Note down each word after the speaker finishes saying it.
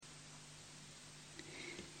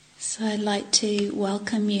So I'd like to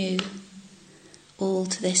welcome you all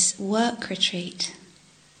to this work retreat.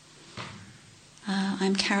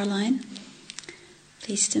 I'm Caroline,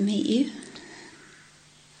 pleased to meet you.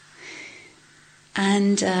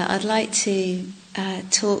 And I'd like to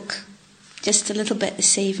talk just a little bit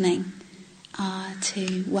this evening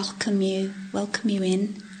to welcome you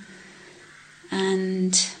in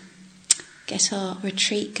and get our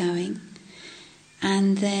retreat going.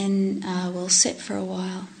 And then we'll sit for a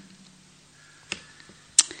while.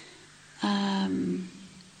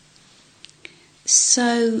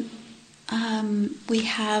 So we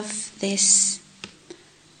have this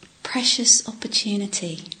precious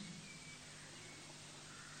opportunity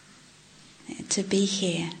to be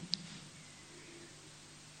here,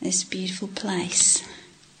 this beautiful place.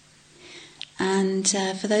 And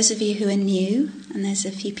for those of you who are new, and there's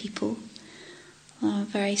a few people, a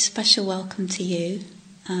very special welcome to you.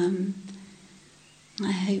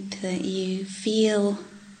 I hope that you feel,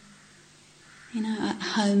 at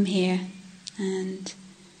home here and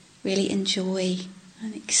really enjoy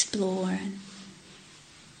and explore and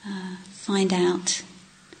find out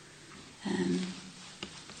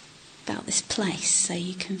about this place, so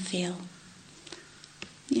you can feel,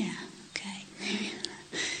 okay,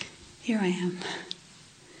 here I am.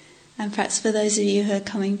 And perhaps for those of you who are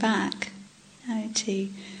coming back, to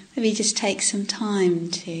maybe just take some time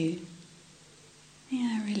to,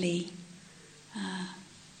 really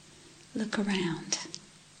look around.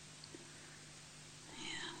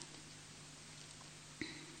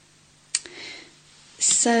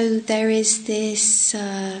 So there is this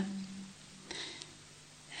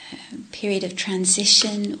period of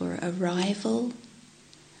transition or arrival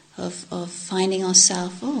of finding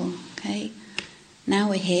ourselves, now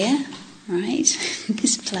we're here, right, in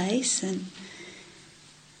this place, and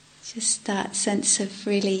just that sense of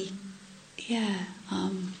really,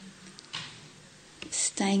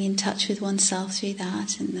 staying in touch with oneself through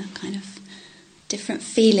that, and the kind of different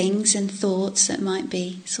feelings and thoughts that might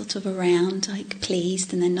be sort of around, like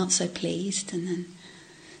pleased and then not so pleased, and then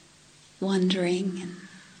wondering, and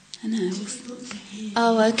I know.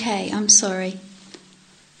 Oh, okay, I'm sorry.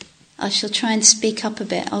 I shall try and speak up a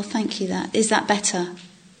bit. Oh, thank you. Is that better?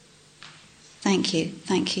 Thank you,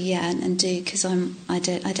 yeah, and do, because I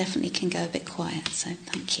definitely can go a bit quiet, so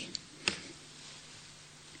thank you.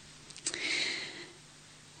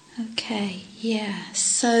 Okay,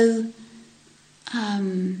 so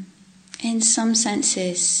in some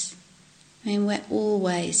senses, we're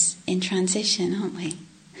always in transition, aren't we?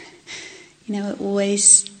 We're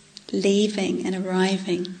always leaving and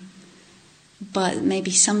arriving, but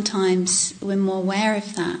maybe sometimes we're more aware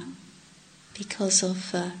of that because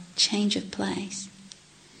of change of place.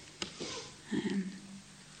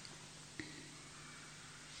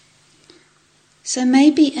 So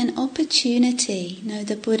maybe an opportunity,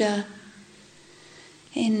 the Buddha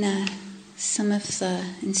in some of the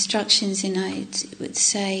instructions, it would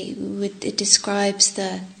say, it describes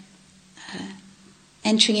the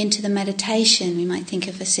entering into the meditation. We might think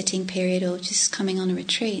of a sitting period or just coming on a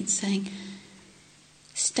retreat, saying,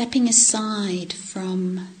 stepping aside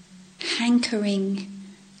from hankering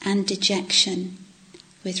and dejection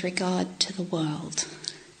with regard to the world.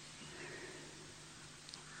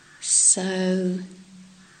 So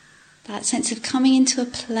that sense of coming into a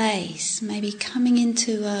place, maybe coming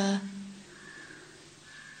into a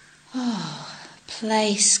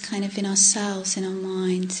place kind of in ourselves, in our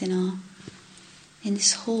minds, in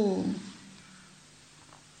this hall.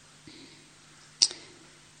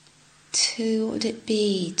 What would it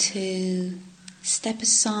be to step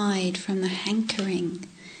aside from the hankering,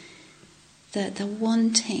 the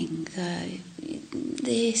wanting,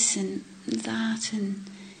 this and that, and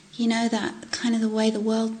that kind of the way the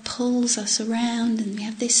world pulls us around, and we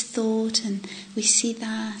have this thought and we see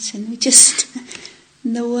that, and we just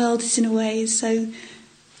the world is in a way so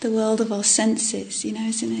the world of our senses,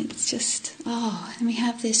 isn't it? It's just and we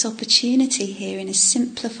have this opportunity here in a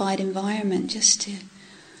simplified environment just to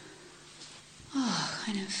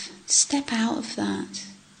kind of step out of that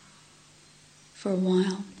for a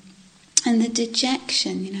while. And the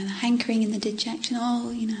dejection, the hankering and the dejection,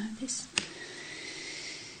 this,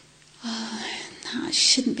 it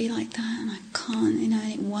shouldn't be like that, and I can't,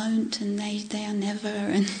 it won't, and they are never,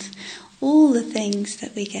 and all the things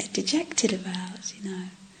that we get dejected about,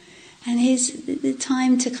 And here's the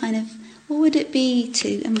time to kind of, what would it be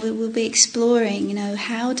to, and we'll be exploring,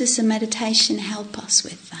 how does the meditation help us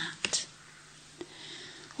with that?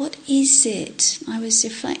 What is it? I was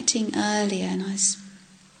reflecting earlier, and I was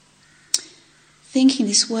thinking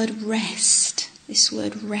this word rest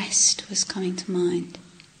was coming to mind.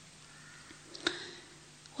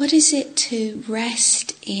 what is it to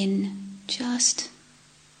rest in just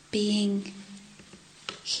being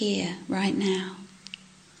here right now?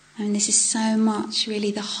 I mean, this is so much, really,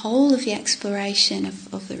 the whole of the exploration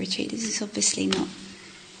of the retreat. This is obviously not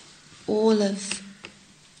all of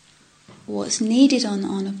what's needed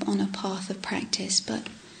on a path of practice, but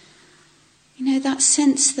that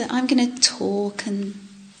sense that I'm going to talk, and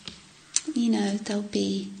there'll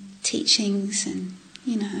be teachings, and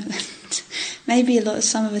maybe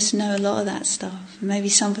some of us know a lot of that stuff, maybe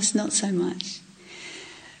some of us not so much,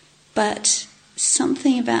 but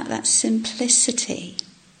something about that simplicity.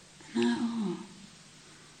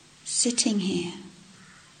 Sitting here,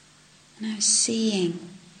 seeing,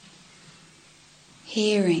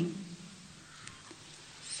 hearing,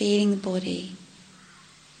 feeling the body,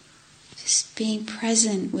 just being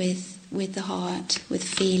present with the heart, with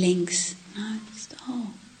feelings.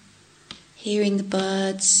 Hearing the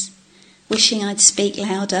birds, wishing I'd speak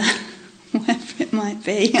louder, whatever it might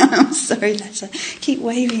be. I'm sorry, Letta, keep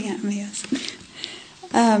waving at me.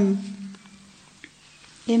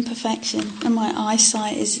 Imperfection, and my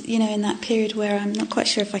eyesight is, in that period where I'm not quite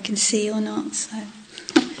sure if I can see or not, so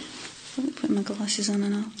I'll put my glasses on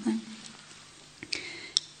and off.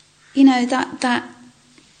 That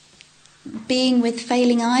being with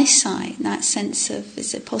failing eyesight, that sense of,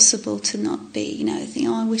 is it possible to not be, think,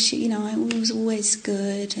 I wish I was always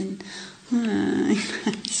good, and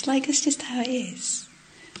it's like, it's just how it is.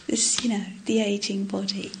 This, the aging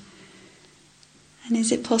body. And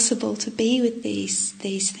is it possible to be with these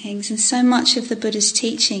things? And so much of the Buddha's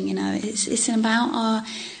teaching, it's about our,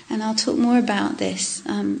 and I'll talk more about this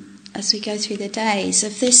as we go through the days,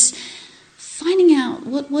 of this finding out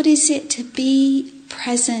what is it to be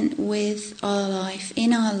present with our life,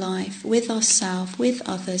 in our life, with ourselves, with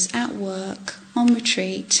others, at work, on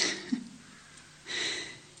retreat,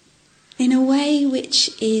 in a way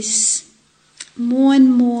which is more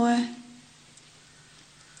and more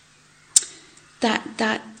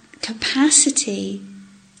that capacity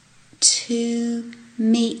to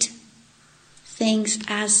meet things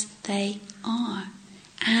as they are,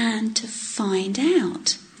 and to find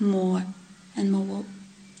out more and more.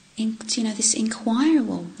 This inquiry,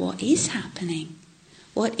 what is happening?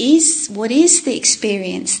 What is the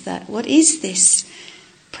experience what is this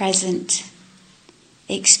present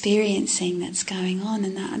experiencing that's going on,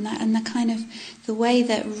 and the kind of the way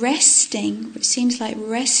that resting, it seems like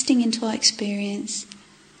resting into our experience,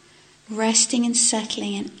 resting and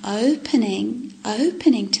settling and opening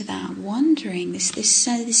to that, wondering,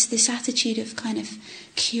 this attitude of kind of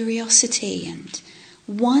curiosity and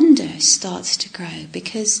wonder starts to grow,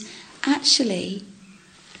 because actually,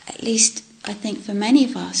 at least I think for many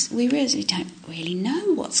of us, we really don't really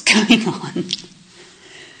know what's going on,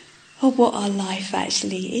 or what our life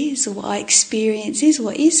actually is, or what our experience is,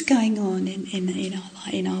 what is going on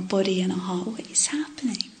in our body and our heart, what is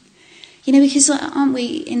happening. Because aren't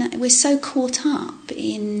we? We're so caught up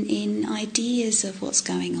in ideas of what's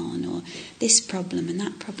going on, or this problem and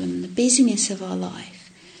that problem, and the busyness of our life.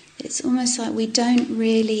 It's almost like we don't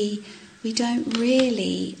really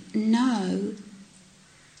know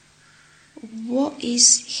what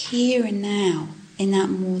is here and now in that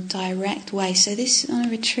more direct way. So this, on a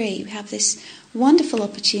retreat, we have this wonderful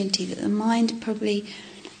opportunity that the mind probably,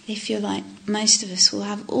 if you're like most of us, will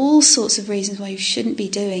have all sorts of reasons why you shouldn't be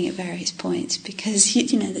doing at various points, because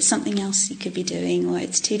there's something else you could be doing, or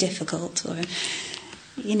it's too difficult, or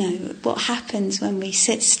what happens when we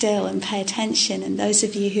sit still and pay attention. And those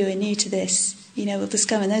of you who are new to this, will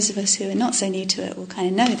discover, and those of us who are not so new to it will kind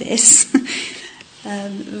of know this.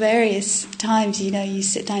 Various times, you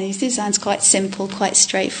sit down, this sounds quite simple, quite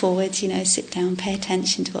straightforward, sit down, pay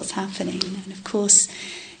attention to what's happening. And of course,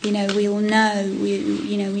 we all know,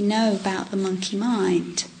 we know about the monkey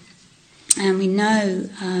mind, and we know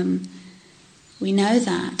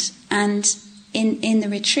that. And in the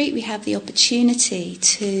retreat, we have the opportunity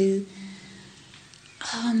to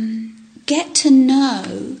get to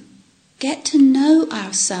know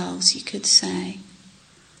ourselves, you could say,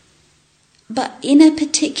 but in a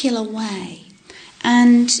particular way.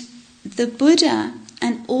 And the Buddha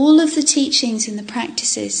and all of the teachings and the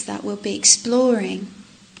practices that we'll be exploring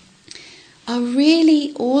are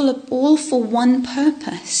really all for one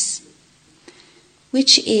purpose,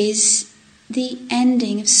 which is the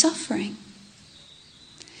ending of suffering.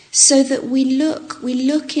 So that we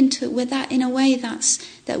look into it with that, in a way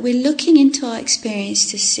that we're looking into our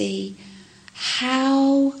experience to see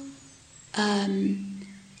how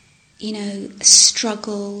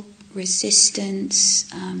struggle, resistance,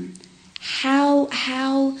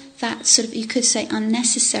 how that sort of, you could say,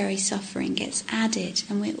 unnecessary suffering gets added,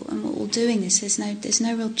 and we're all doing this. There's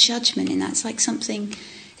no real judgment in that. It's like something.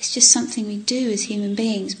 It's just something we do as human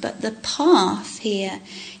beings. But the path here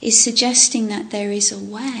is suggesting that there is a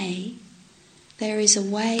way. There is a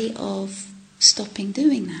way of stopping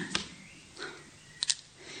doing that.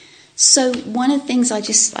 So one of the things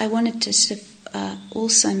I wanted to sort of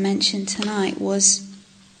also mention tonight was,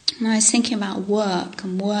 when I was thinking about work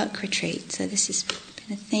and work retreat, so this has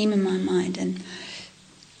been a theme in my mind, and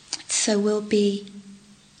so we'll be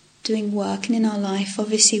doing work, and in our life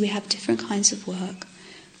obviously we have different kinds of work,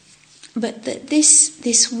 but that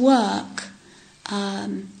this work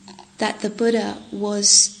that the Buddha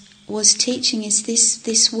was teaching is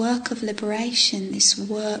this work of liberation, this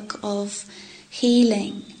work of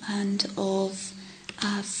healing and of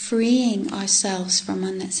freeing ourselves from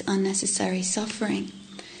unnecessary suffering,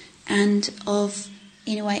 and of,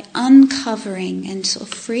 in a way, uncovering and sort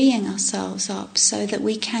of freeing ourselves up so that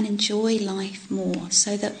we can enjoy life more,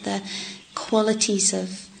 so that the qualities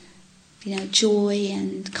of, joy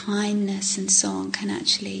and kindness and so on can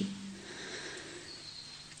actually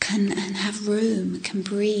and have room, can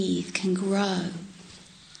breathe, can grow.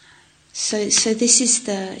 So this is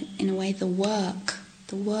in a way, the work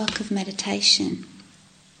of meditation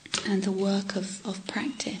and the work of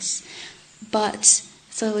practice. But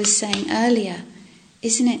as I was saying earlier,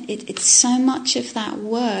 isn't it? It's so much of that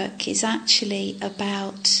work is actually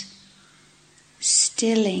about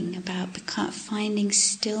stilling, about finding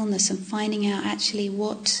stillness and finding out actually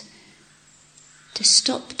what to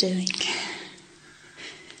stop doing.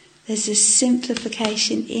 There's a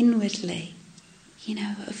simplification inwardly,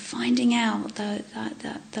 of finding out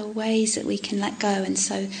the ways that we can let go. And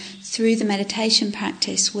so through the meditation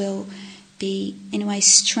practice, we'll be, in a way,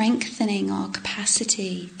 strengthening our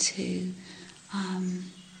capacity to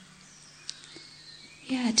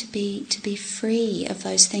be free of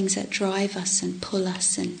those things that drive us and pull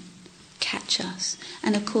us and catch us.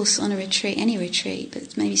 And of course, on a retreat, any retreat,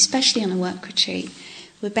 but maybe especially on a work retreat,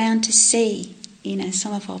 we're bound to see,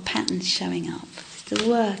 some of our patterns showing up. The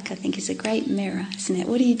work, I think, is a great mirror, isn't it?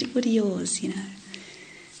 What are yours?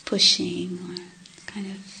 Pushing, or kind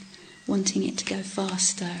of wanting it to go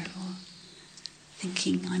faster, or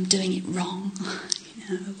thinking I'm doing it wrong,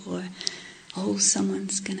 or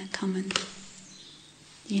someone's going to come and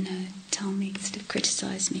tell me, sort of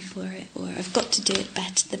criticise me for it, or I've got to do it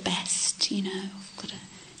the best, I've got to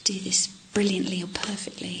do this brilliantly or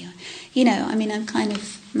perfectly, I'm kind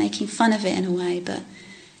of making fun of it in a way, but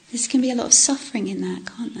there can be a lot of suffering in that,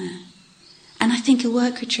 can't there? And I think a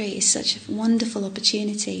work retreat is such a wonderful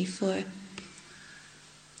opportunity for,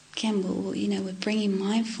 again, we're bringing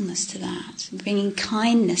mindfulness to that, bringing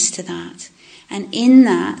kindness to that, and in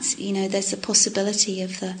that, there's a possibility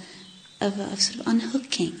of sort of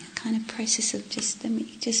unhooking, a kind of process of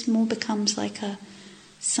just more becomes like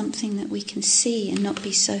something that we can see and not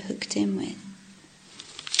be so hooked in with.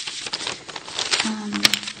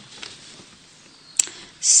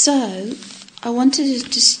 So I wanted to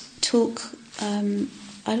just talk, I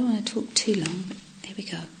don't want to talk too long, but here we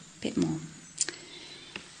go, a bit more.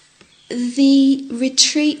 The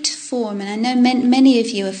retreat form, and I know many of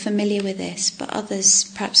you are familiar with this, but others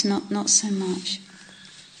perhaps not so much.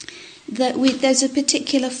 There's a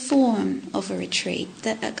particular form of a retreat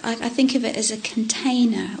that I think of it as a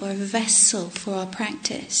container or a vessel for our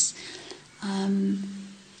practice, and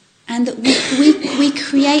that we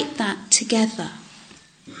create that together.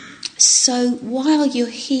 So while you're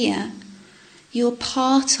here, you're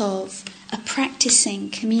part of a practicing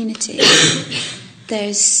community.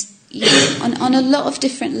 There's on a lot of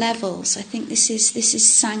different levels. I think this is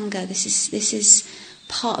Sangha. This is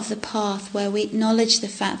part of the path where we acknowledge the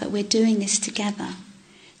fact that we're doing this together.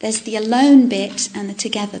 There's the alone bit and the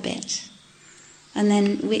together bit. And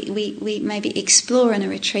then we maybe explore in a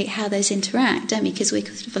retreat how those interact, don't we? Because we're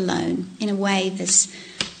sort of alone. In a way, there's,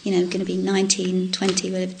 going to be 19,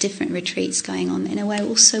 20, whatever, different retreats going on. In a way,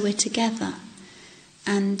 also we're together.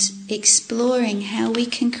 And exploring how we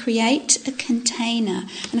can create a container.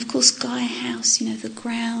 And of course, Gaia House, the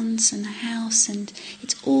grounds and the house, and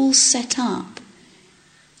it's all set up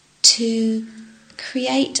to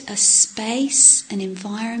create a space, an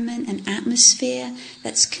environment, an atmosphere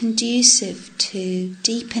that's conducive to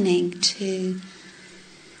deepening, to,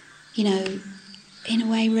 in a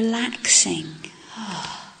way, relaxing,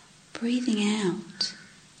 breathing out,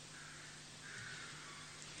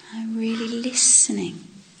 really listening.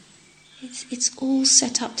 It's all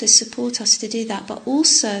set up to support us to do that, but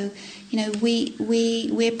also,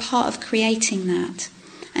 we're part of creating that.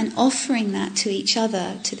 and offering that to each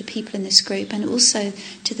other, to the people in this group, and also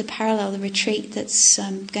to the parallel retreat that's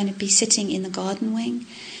going to be sitting in the garden wing,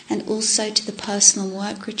 and also to the personal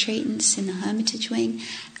work retreatants in the hermitage wing,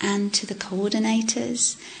 and to the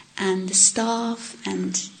coordinators and the staff.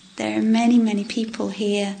 And there are many, many people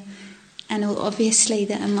here, and obviously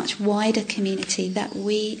there are a much wider community that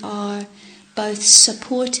we are both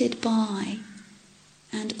supported by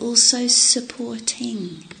and also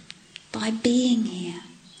supporting by being here.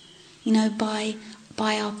 You know, by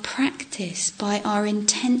our practice, by our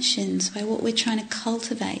intentions, by what we're trying to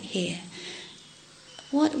cultivate here.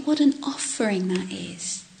 What an offering that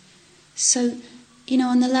is. So, you know,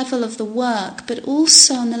 on the level of the work, but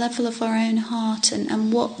also on the level of our own heart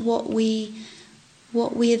and what we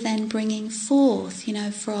are then bringing forth, you know,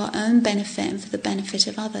 for our own benefit and for the benefit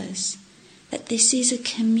of others. That this is a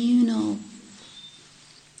communal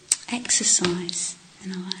exercise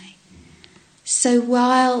in a way. So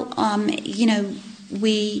while, you know,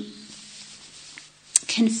 we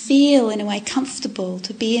can feel in a way comfortable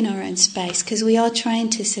to be in our own space because we are trying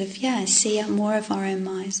to sort of, see out more of our own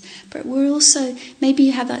minds, but we're also, maybe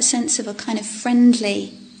you have that sense of a kind of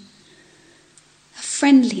friendliness,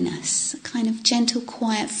 a kind of gentle,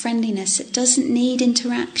 quiet friendliness. It doesn't need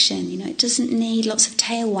interaction, you know, it doesn't need lots of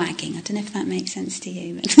tail wagging. I don't know if that makes sense to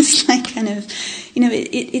you, but it's like kind of, you know,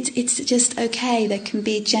 it's just okay. There can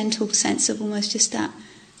be a gentle sense of almost just that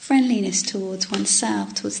friendliness towards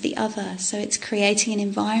oneself, towards the other. So it's creating an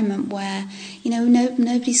environment where, you know,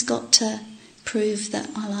 nobody's got to prove that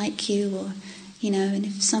I like you, or, you know, and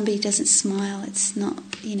if somebody doesn't smile, it's not,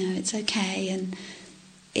 you know, it's okay. And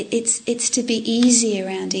it's to be easy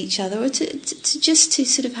around each other, or to just to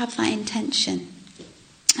sort of have that intention,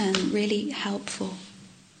 really helpful.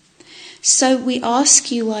 So we ask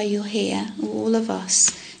you while you're here, all of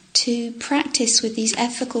us, to practice with these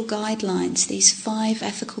ethical guidelines, these 5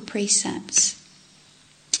 ethical precepts.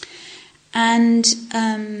 And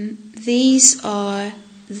these are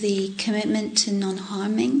the commitment to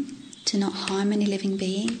non-harming, to not harm any living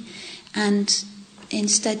being, and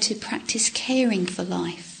instead to practice caring for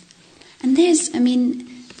life. And that's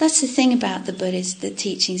the thing about the Buddhist, the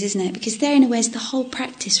teachings, isn't it? Because there in a way is the whole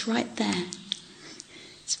practice right there.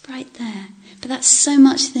 It's right there. But that's so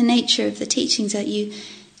much the nature of the teachings, that you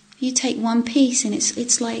take one piece and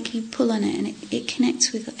it's like you pull on it and it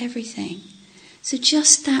connects with everything. So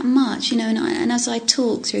just that much, you know, and as I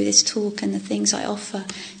talk through this talk and the things I offer,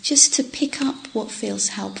 just to pick up what feels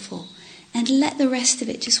helpful and let the rest of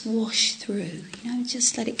it just wash through, you know,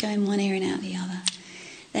 just let it go in one ear and out the other.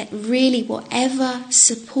 That really whatever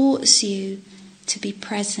supports you to be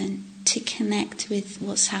present, to connect with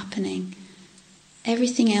what's happening,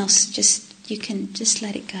 everything else you can just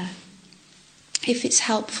let it go. If it's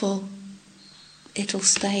helpful, it'll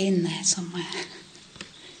stay in there somewhere.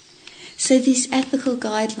 So these ethical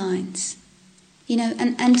guidelines, you know,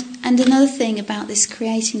 and another thing about this,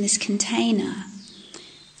 creating this container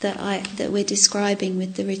that we're describing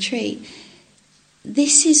with the retreat,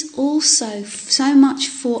 this is also so much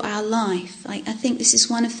for our life. I think this is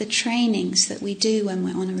one of the trainings that we do when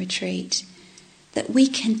we're on a retreat, that we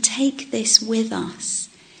can take this with us,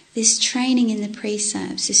 this training in the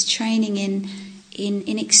precepts, this training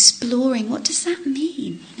in exploring what does that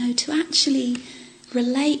mean, you know, to actually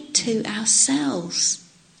relate to ourselves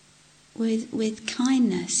with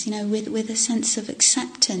kindness, you know, with a sense of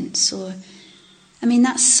acceptance. Or, I mean,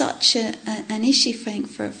 that's such an issue for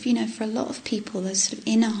a lot of people. There's sort of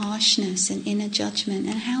inner harshness and inner judgment,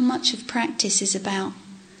 and how much of practice is about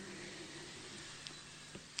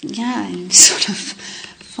sort of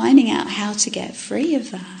finding out how to get free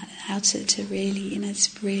of that, how to really, you know,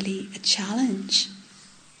 it's really a challenge.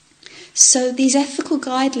 So these ethical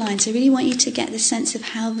guidelines, I really want you to get the sense of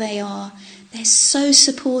how they are. They're so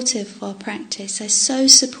supportive of our practice. They're so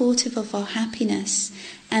supportive of our happiness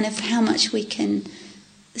and of how much we can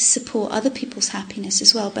support other people's happiness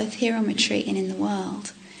as well, both here on retreat and in the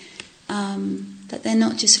world. That they're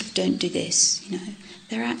not just, don't do this, you know.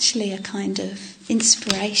 They're actually a kind of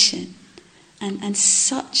inspiration and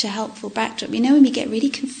such a helpful backdrop. You know, when you get really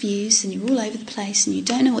confused and you're all over the place and you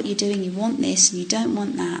don't know what you're doing, you want this and you don't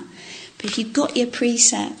want that. But if you've got your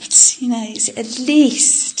precepts, you know, it's at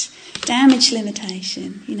least damage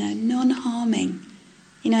limitation, you know, non-harming.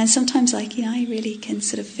 You know, and sometimes, like, you know, I really can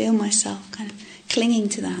sort of feel myself kind of clinging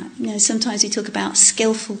to that. You know, sometimes we talk about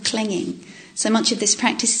skillful clinging. So much of this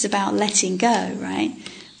practice is about letting go, right?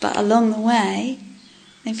 But along the way,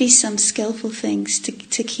 maybe some skillful things to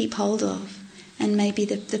keep hold of. And maybe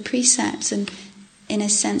the precepts, and in a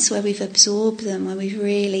sense where we've absorbed them, where we've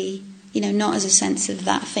really not as a sense of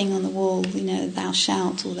that thing on the wall, thou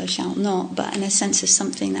shalt or thou shalt not, but in a sense of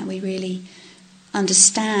something that we really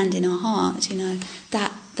understand in our heart,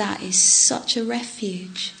 that is such a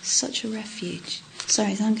refuge, such a refuge.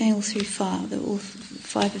 Sorry, so I'm going all through all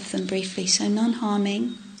 5 of them briefly. So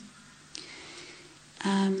non-harming,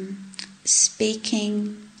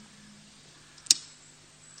 speaking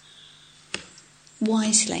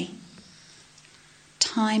wisely,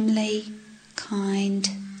 timely, kind,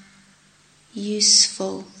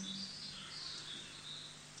 useful.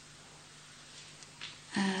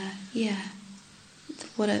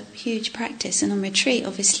 What a huge practice. And on retreat,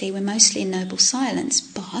 obviously, we're mostly in noble silence,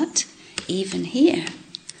 but even here,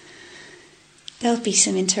 there'll be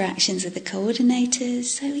some interactions with the coordinators.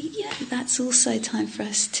 So, that's also time for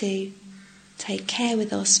us to take care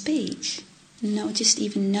with our speech. Not just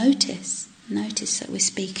even notice that we're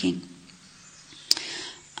speaking.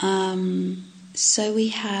 So we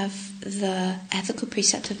have the ethical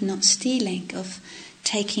precept of not stealing, of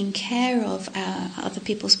taking care of other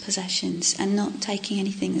people's possessions and not taking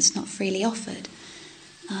anything that's not freely offered.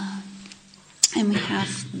 And we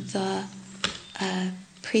have the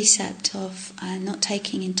precept of not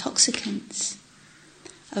taking intoxicants,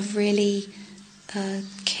 of really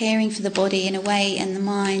caring for the body in a way and the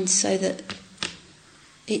mind so that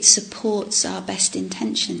it supports our best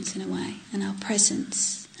intentions in a way, and our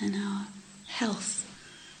presence and our health.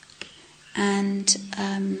 And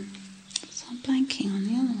so I'm blanking on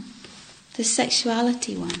the other one. The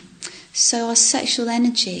sexuality one. So our sexual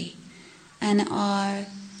energy and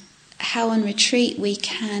how on retreat we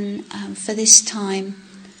can, for this time,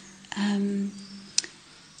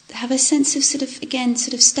 have a sense of sort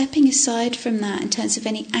of stepping aside from that in terms of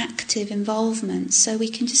any active involvement, so we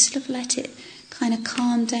can just sort of let it kind of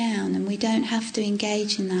calm down, and we don't have to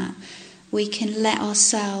engage in that. We can let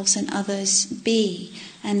ourselves and others be,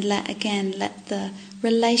 and let the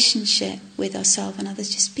relationship with ourselves and others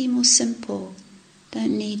just be more simple.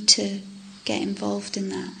 Don't need to get involved in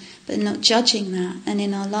that, but not judging that. And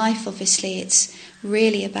in our life, obviously, it's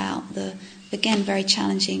really about the, again, very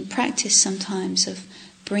challenging practice sometimes of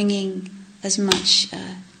bringing as much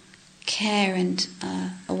care and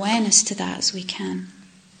awareness to that as we can.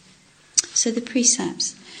 So the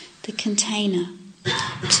precepts, the container.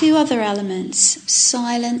 2 other elements,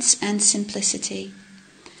 silence and simplicity.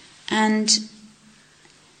 And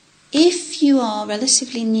if you are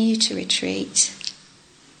relatively new to retreat,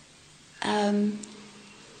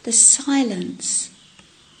 the silence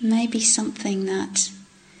may be something that,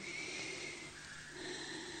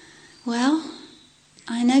 well,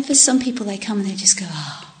 I know for some people they come and they just go,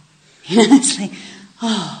 it's like,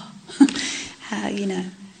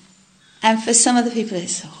 And for some other people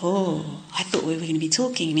it's, I thought we were going to be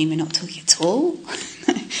talking. You mean we're not talking at all?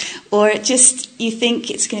 Or it just, you think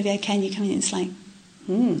it's going to be okay and you come in and it's like,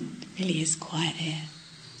 it really is quiet here.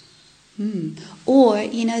 Or,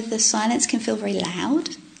 the silence can feel very loud.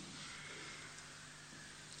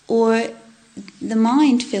 Or the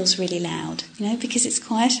mind feels really loud, because it's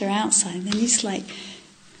quieter outside. And then it's like,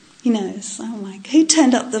 it's like, oh my God, who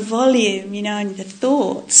turned up the volume, and the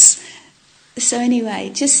thoughts. So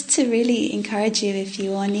anyway, just to really encourage you if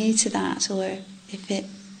you are new to that, or if it,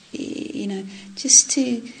 just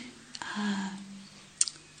to,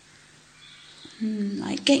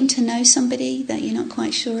 like getting to know somebody that you're not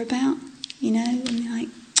quite sure about,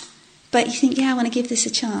 and but you think, I want to give this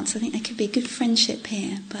a chance. I think there could be a good friendship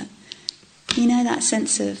here, but that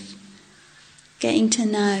sense of getting to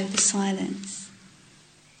know the silence,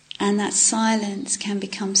 and that silence can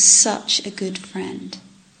become such a good friend.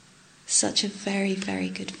 Such a very, very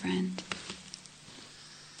good friend.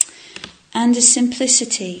 And the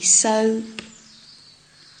simplicity. So,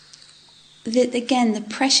 again, the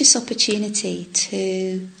precious opportunity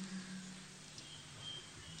to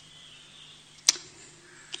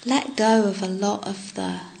let go of a lot of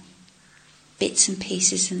the bits and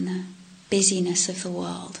pieces and the busyness of the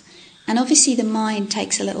world. And obviously the mind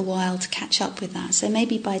takes a little while to catch up with that. So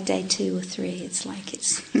maybe by day 2 or 3 it's like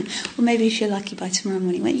or maybe if you're lucky by tomorrow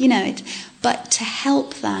morning. But to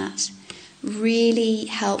help that, really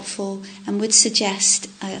helpful, and would suggest,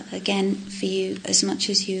 again, for you, as much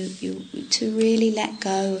as you to really let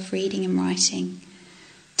go of reading and writing,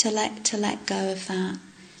 to let go of that,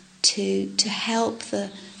 to help the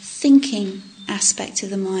thinking aspect of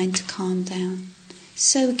the mind to calm down.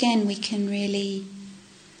 So again, we can really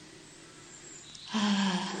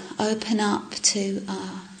open up to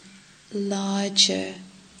a larger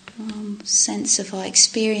sense of our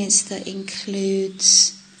experience that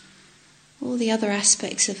includes all the other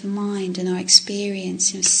aspects of the mind and our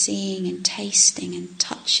experience of seeing and tasting and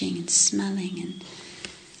touching and smelling and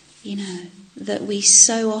that we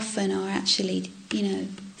so often are actually,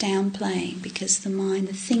 downplaying, because the mind,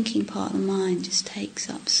 the thinking part of the mind, just takes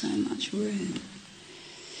up so much room.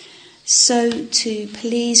 So to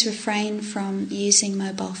please refrain from using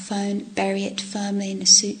mobile phone, bury it firmly in a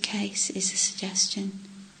suitcase is a suggestion.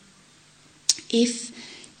 If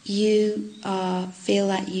you feel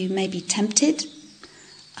that you may be tempted,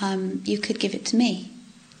 you could give it to me,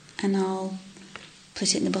 and I'll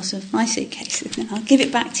put it in the bottom of my suitcase, and then I'll give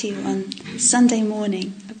it back to you on Sunday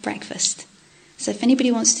morning at breakfast. So if anybody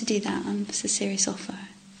wants to do that, it's a serious offer.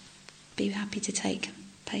 I'd be happy to take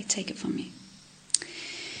it from you.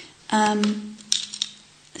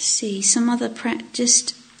 Let's see, some other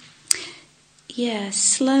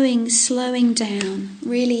slowing down,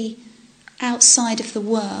 really outside of the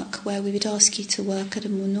work, where we would ask you to work at a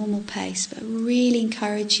more normal pace, but really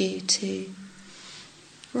encourage you to,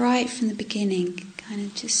 right from the beginning, kind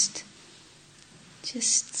of just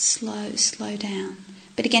slow down.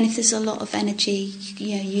 But again, if there's a lot of energy,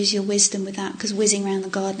 use your wisdom with that, because whizzing around the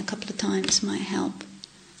garden a couple of times might help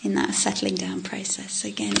in that settling down process. So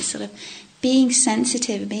again, it's sort of being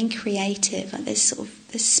sensitive, being creative. Like there's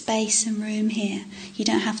space and room here. You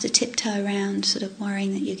don't have to tiptoe around sort of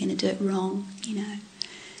worrying that you're going to do it wrong,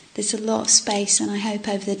 There's a lot of space, and I hope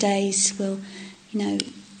over the days we'll,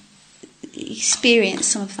 experience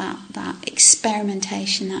some of that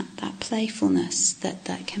experimentation, that playfulness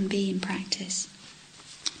that can be in practice.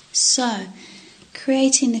 So,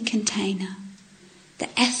 creating the container, the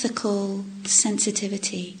ethical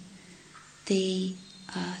sensitivity, the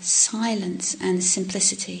silence and the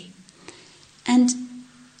simplicity. And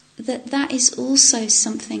that is also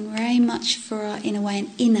something very much for our, in a way,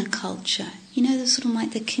 an inner culture. The sort of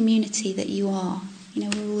like the community that you are. We're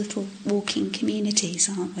all little walking communities,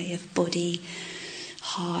 aren't we, of body,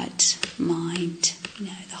 heart, mind,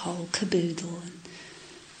 the whole caboodle, and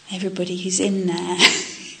everybody who's in there.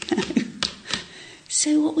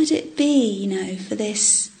 So what would it be, for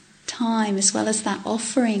this time, as well as that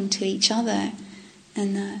offering to each other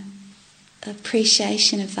and the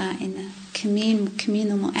appreciation of that in the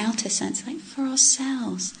communal, more outer sense, like for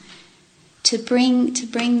ourselves, to bring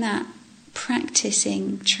that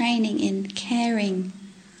practicing, training in caring,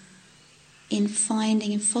 in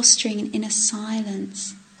finding and fostering an inner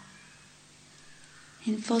silence,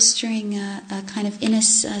 in fostering a kind of inner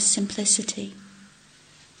simplicity.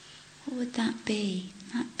 What would that be?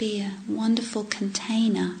 That'd be a wonderful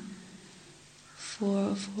container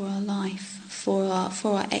for our life, for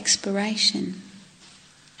our exploration.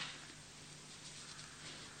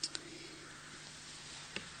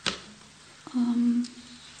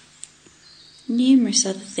 Numerous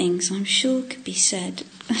other things I'm sure could be said.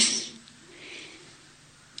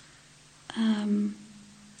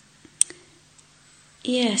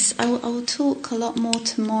 Yes, I will talk a lot more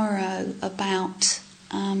tomorrow about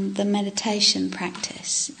the meditation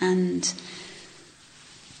practice and,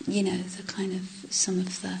 the kind of some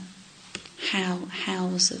of the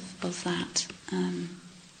hows of that.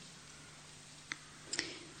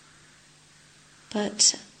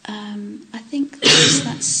 But I think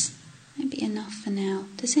that's maybe enough for now.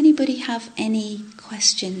 Does anybody have any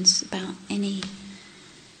questions about any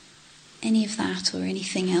of that, or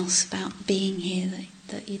anything else about being here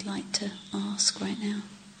that you'd like to ask right now?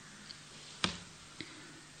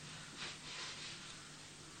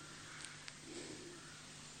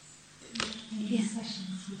 Yeah.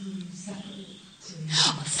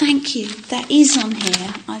 Oh, thank you. That is on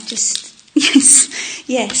here. I've just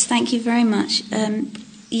yes. Thank you very much.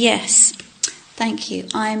 Yes. Thank you.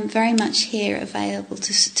 I'm very much here available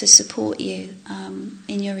to support you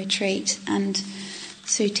in your retreat and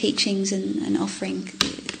through teachings and offering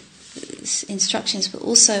instructions, but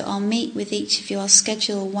also I'll meet with each of you. I'll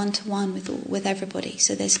schedule one-to-one with everybody.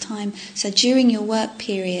 So there's time. So during your work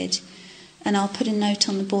period, and I'll put a note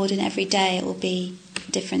on the board, and every day it will be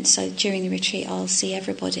different. So during the retreat, I'll see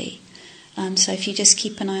everybody. So if you just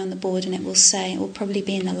keep an eye on the board, and it will probably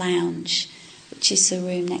be in the lounge, which is the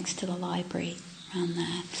room next to the library around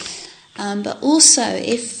there. But also,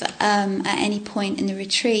 if at any point in the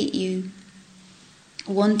retreat you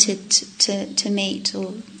wanted to meet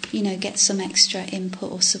or get some extra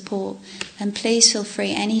input or support, then please feel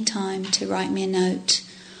free any time to write me a note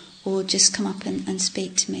or just come up and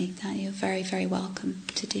speak to me. That you're very, very welcome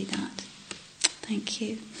to do that. Thank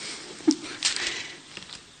you.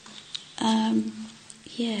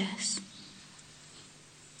 Yes.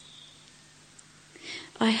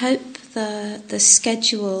 I hope the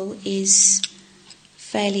schedule is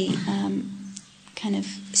fairly kind of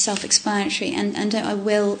self-explanatory, and I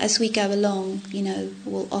will, as we go along,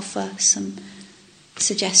 we'll offer some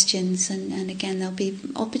suggestions, and again there'll be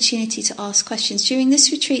opportunity to ask questions. During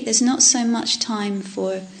this retreat there's not so much time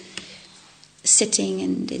for sitting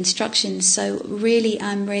and instructions, so really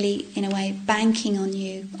I'm really in a way banking on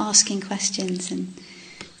you asking questions and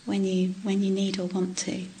when you need or want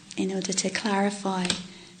to, in order to clarify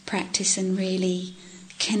practice and really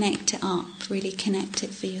connect it up, really connect it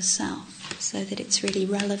for yourself so that it's really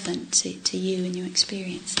relevant to you and your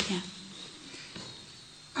experience. Yeah.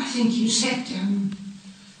 I think you said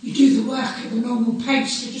you do the work at the normal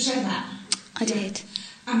pace. Did you say that? I did.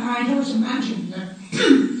 And I'd always imagined that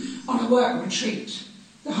on a work retreat,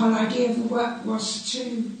 the whole idea of the work was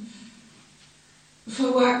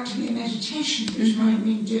for work to be a meditation, which might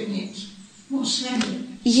mean doing it more slowly.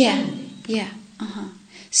 Yeah.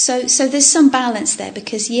 So there's some balance there,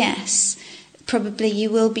 because yes, probably you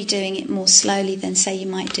will be doing it more slowly than say you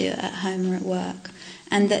might do it at home or at work,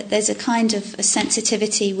 and that there's a kind of a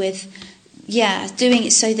sensitivity with doing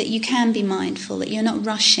it so that you can be mindful, that you're not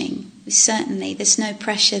rushing. Certainly there's no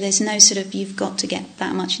pressure, there's no sort of you've got to get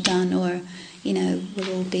that much done, or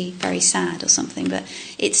we'll all be very sad or something, but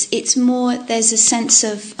it's more, there's a sense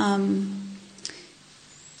of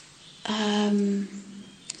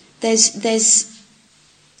there's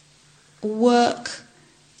work,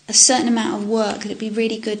 a certain amount of work that would be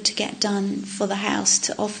really good to get done for the house,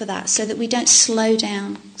 to offer that, so that we don't slow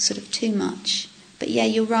down sort of too much. But yeah,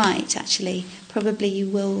 you're right, actually. Probably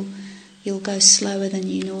you'll go slower than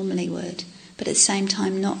you normally would, but at the same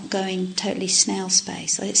time not going totally snail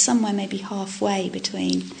space. So it's somewhere maybe halfway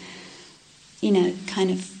between,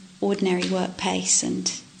 kind of ordinary work pace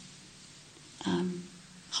and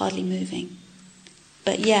hardly moving.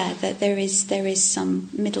 But yeah, that there is some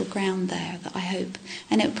middle ground there that I hope,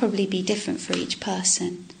 and it will probably be different for each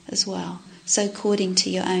person as well. So according to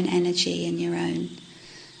your own energy and your own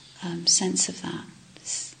sense of that.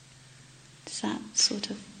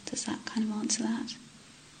 Does that kind of answer that?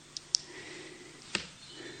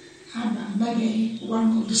 Maybe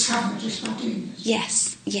one will discover just by doing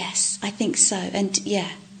this. Yes, I think so. And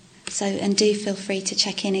and do feel free to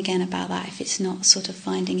check in again about that if it's not sort of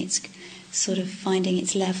finding its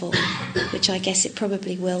level, which I guess it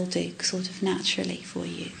probably will do sort of naturally for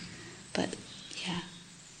you. But yeah.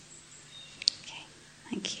 Okay,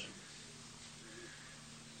 thank you.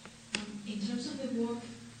 In terms of the work,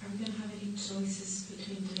 are we going to have any choices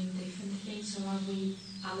between doing different things, or are we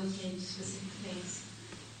allocated specific things?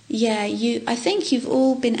 Yeah, I think you've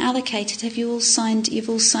all been allocated. You've all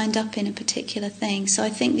signed up in a particular thing. So I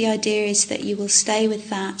think the idea is that you will stay with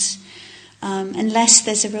that, unless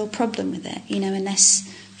there's a real problem with it. Unless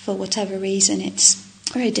for whatever reason it's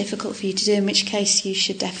very difficult for you to do. In which case you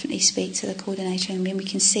should definitely speak to the coordinator, and we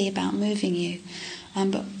can see about moving you.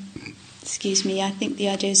 But excuse me, I think the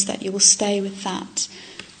idea is that you will stay with that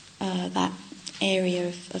area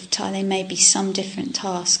of time. There may be some different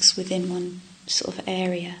tasks within one sort of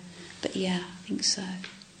area, but yeah, I think so.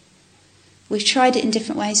 We've tried it in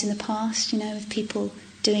different ways in the past, with people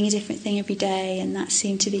doing a different thing every day, and that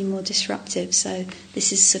seemed to be more disruptive. So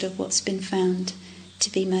this is sort of what's been found to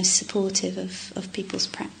be most supportive of people's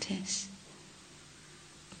practice.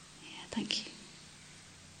 Yeah, thank you.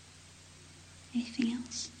 Anything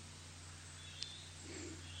else?